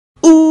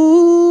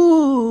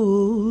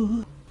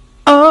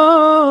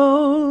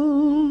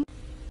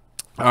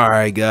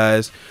Alright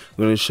guys,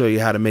 I'm going to show you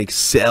how to make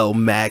Cell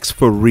Max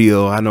for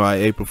real. I know I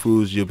April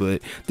Fool's you,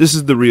 but this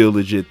is the real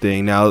legit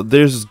thing. Now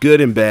there's good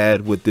and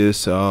bad with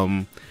this. You're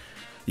going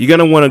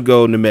to want to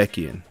go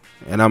Namekian.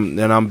 And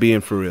I'm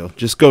being for real.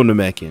 Just go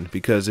Namekian,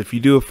 because if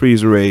you do a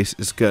freezer race,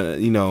 it's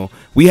gonna,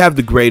 we have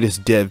the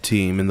greatest dev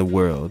team in the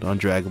world on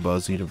Dragon Ball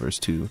Xenoverse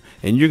 2,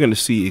 and you're gonna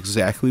see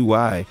exactly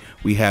why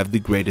we have the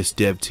greatest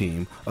dev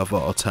team of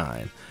all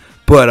time.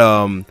 But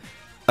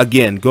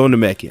again, go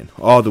Namekian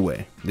all the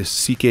way. This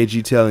is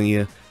CKG telling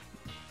you,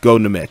 go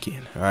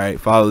Namekian. All right,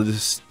 follow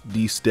these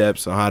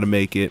steps on how to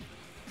make it.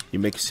 You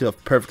make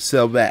yourself perfect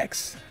Cell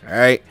Max. All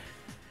right,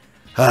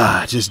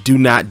 just do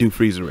not do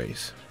freezer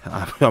race.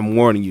 I'm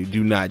warning you,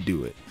 do not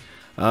do it.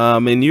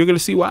 And you're gonna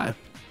see why.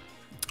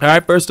 All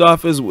right, first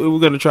off is we're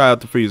gonna try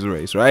out the freezer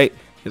race, right?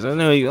 Because I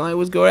know you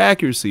always go to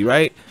accuracy,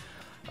 right?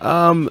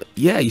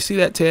 Yeah, you see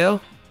that tail?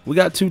 We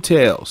got two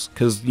tails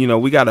because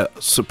we got a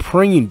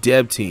supreme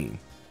dev team,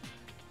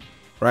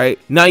 right?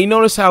 Now you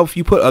notice how if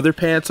you put other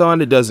pants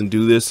on, it doesn't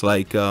do this.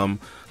 Like the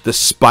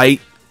Spike,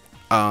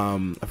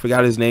 I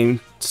forgot his name,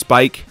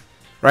 Spike,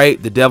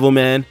 right? The Devil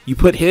Man. You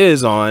put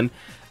his on,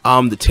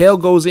 the tail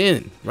goes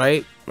in,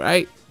 right?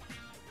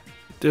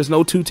 There's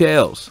no two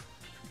tails.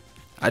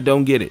 I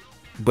don't get it.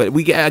 But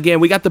we got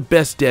the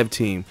best dev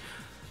team.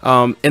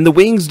 And the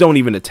wings don't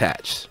even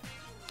attach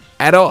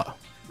at all.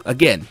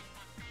 Again,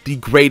 the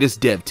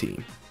greatest dev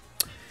team.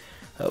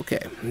 Okay.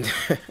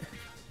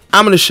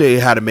 I'm going to show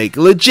you how to make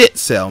legit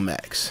Cell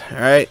Max.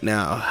 Alright,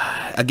 now,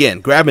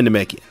 again, grab into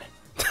Namekian.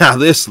 Now,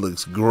 this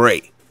looks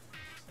great.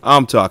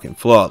 I'm talking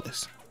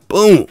flawless.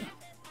 Boom.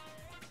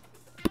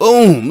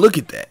 Boom. Look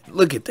at that.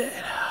 Look at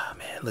that.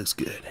 Looks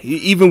good,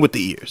 even with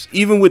the ears.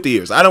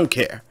 I don't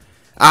care.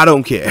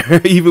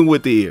 Even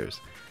with the ears,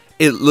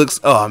 it looks,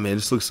 oh man,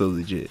 this looks so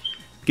legit.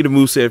 Get a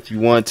moveset if you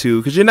want to,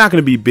 because you're not going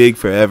to be big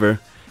forever.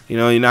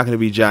 You're not going to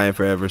be giant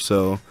forever,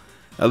 so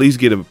at least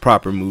get a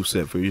proper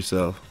moveset for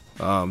yourself.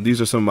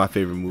 These are some of my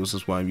favorite moves,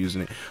 that's why I'm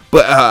using it.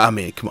 But I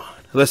mean, come on,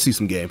 let's see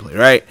some gameplay,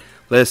 right?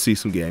 Let's see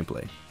some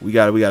gameplay. We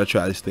gotta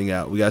try this thing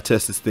out. We gotta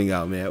test this thing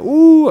out, man.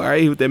 Ooh, all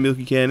right, with that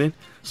Milky Cannon,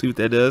 see what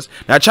that does.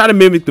 Now I try to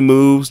mimic the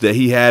moves that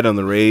he had on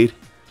the raid.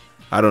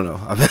 I don't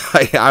know. I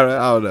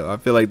don't know. I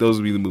feel like those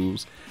would be the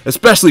moves.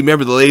 Especially,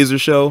 remember the laser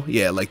show?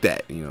 Yeah, like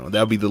that. That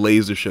would be the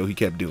laser show he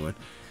kept doing.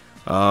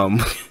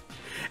 And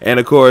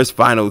of course,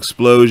 final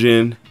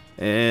explosion.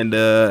 And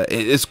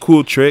it's a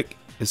cool trick,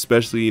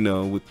 especially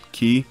with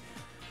Ki.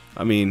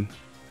 I mean,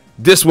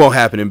 this won't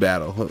happen in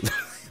battle.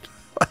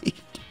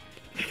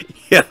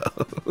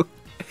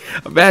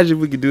 Imagine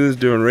if we could do this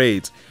during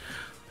raids.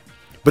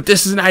 But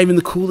this is not even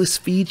the coolest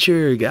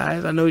feature,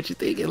 guys. I know what you're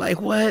thinking. Like,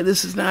 what?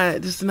 This is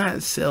not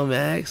Cell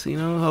Max.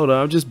 Hold on.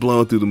 I'm just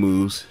blowing through the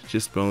moves.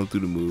 Just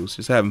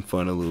having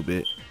fun a little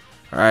bit.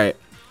 All right.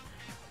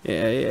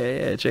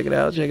 Yeah. Check it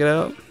out.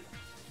 All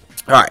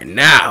right,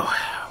 now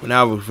we're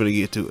gonna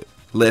get to it.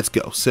 Let's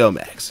go. Cell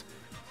Max.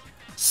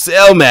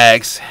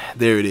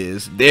 There it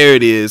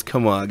is.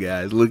 Come on,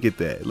 guys. Look at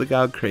that. Look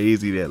how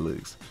crazy that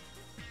looks.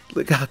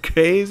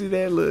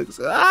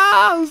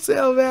 Oh,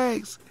 Cell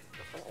Max.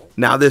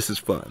 Now this is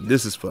fun.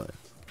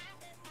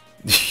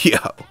 Yo,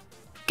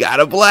 got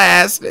a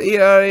blast. You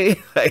know what I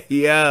mean? Like,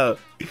 yo,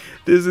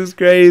 this is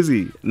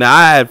crazy. Now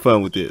I had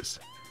fun with this,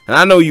 and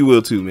I know you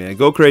will too, man.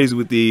 Go crazy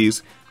with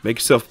these. Make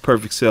yourself a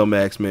perfect Cell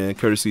Max, man.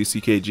 Courtesy of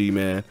CKG,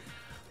 man.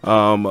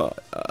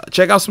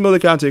 Check out some other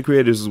content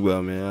creators as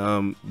well,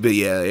 man. But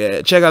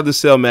yeah. Check out the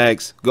Cell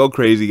Max. Go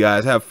crazy,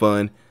 guys. Have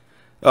fun.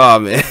 Oh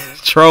man,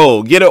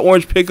 troll. Get an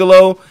orange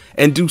Piccolo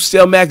and do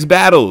Cell Max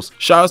battles.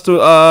 Shout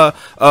out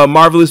to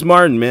Marvelous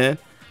Martin, man.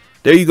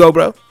 There you go,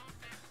 bro.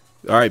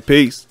 All right,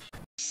 peace.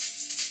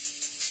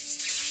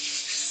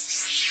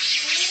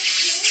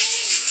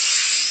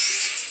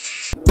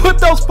 Put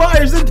those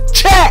fires in the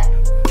chat.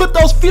 Put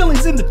those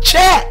feelings in the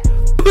chat.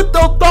 Put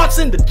those thoughts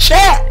in the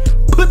chat.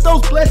 Put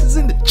those blessings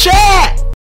in the chat.